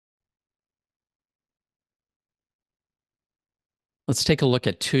Let's take a look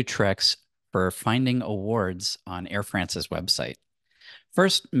at two tricks for finding awards on Air France's website.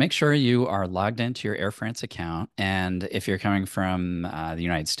 First, make sure you are logged into your Air France account. And if you're coming from the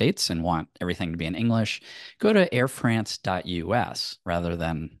United States and want everything to be in English, go to airfrance.us rather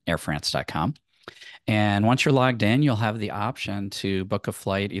than airfrance.com. And once you're logged in, you'll have the option to book a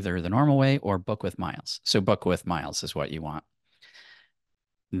flight either the normal way or book with miles. So, book with miles is what you want.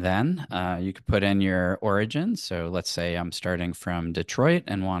 Then you could put in your origin. So let's say I'm starting from Detroit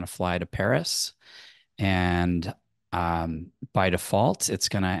and want to fly to Paris. And by default, it's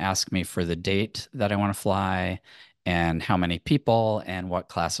going to ask me for the date that I want to fly and how many people and what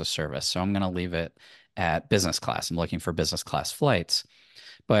class of service. So I'm going to leave it at business class. I'm looking for business class flights.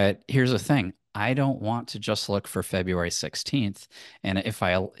 But here's the thing. I don't want to just look for February 16th. And if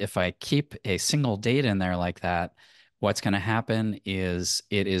I keep a single date in there like that, what's going to happen is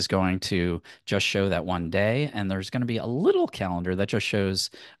it is going to just show that one day, and there's going to be a little calendar that just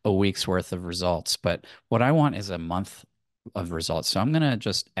shows a week's worth of results. But what I want is a month of results. So I'm going to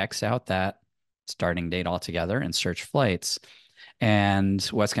just X out that starting date altogether and search flights. And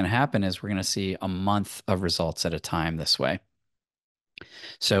what's going to happen is we're going to see a month of results at a time this way.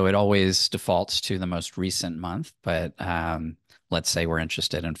 So it always defaults to the most recent month, but let's say we're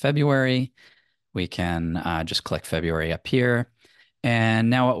interested in February. We can just click February up here. And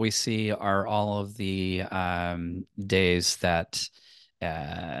now what we see are all of the days that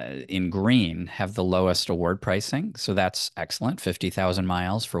in green have the lowest award pricing. So that's excellent. 50,000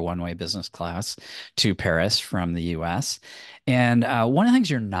 miles for one-way business class to Paris from the US. And one of the things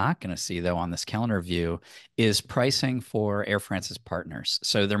you're not going to see, though, on this calendar view is pricing for Air France's partners.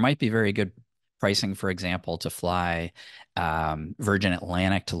 So there might be very good pricing, for example, to fly Virgin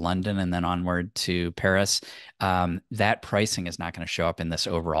Atlantic to London and then onward to Paris. That pricing is not going to show up in this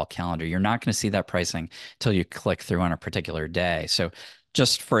overall calendar. You're not going to see that pricing until you click through on a particular day. So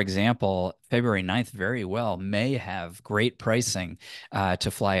just for example, February 9th very well may have great pricing to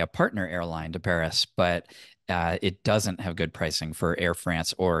fly a partner airline to Paris, but it doesn't have good pricing for Air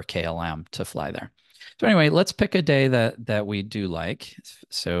France or KLM to fly there. So anyway, let's pick a day that we do like.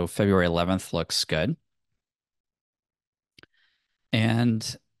 So February 11th looks good.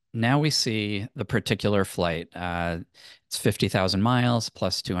 And now we see the particular flight. It's 50,000 miles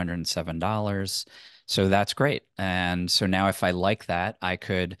plus $207. So that's great. And so now if I like that, I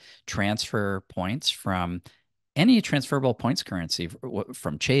could transfer points from any transferable points currency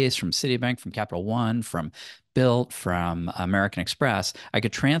from Chase, from Citibank, from Capital One, from Bilt, from American Express. I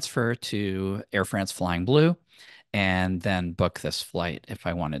could transfer to Air France Flying Blue and then book this flight if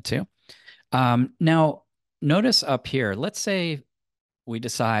I wanted to. Now, notice up here, let's say we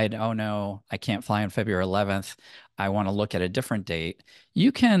decide, oh no, I can't fly on February 11th. I want to look at a different date.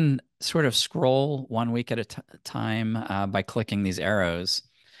 You can sort of scroll one week at a time by clicking these arrows,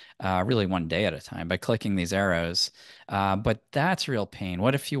 really one day at a time by clicking these arrows. But that's real pain.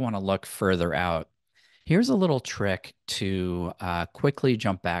 What if you want to look further out? Here's a little trick to quickly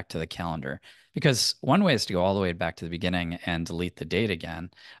jump back to the calendar, because one way is to go all the way back to the beginning and delete the date again.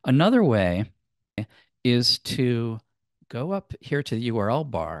 Another way is to go up here to the URL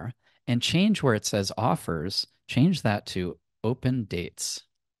bar and change where it says offers, change that to open dates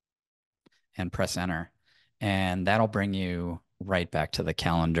and press enter. And that'll bring you right back to the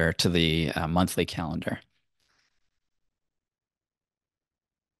calendar, to the monthly calendar.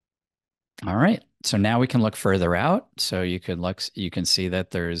 All right. So now we can look further out. So you can see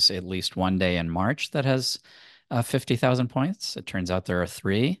that there's at least one day in March that has 50,000 points. It turns out there are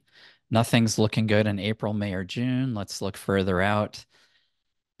three. Nothing's looking good in April, May, or June. Let's look further out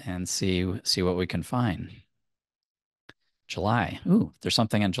and see what we can find. July. Ooh, there's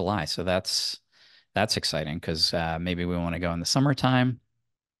something in July. So that's exciting because maybe we want to go in the summertime.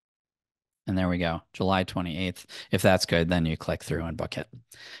 And there we go, July 28th. If that's good, then you click through and book it.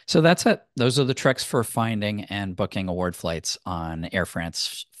 So that's it. Those are the tricks for finding and booking award flights on Air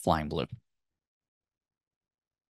France Flying Blue.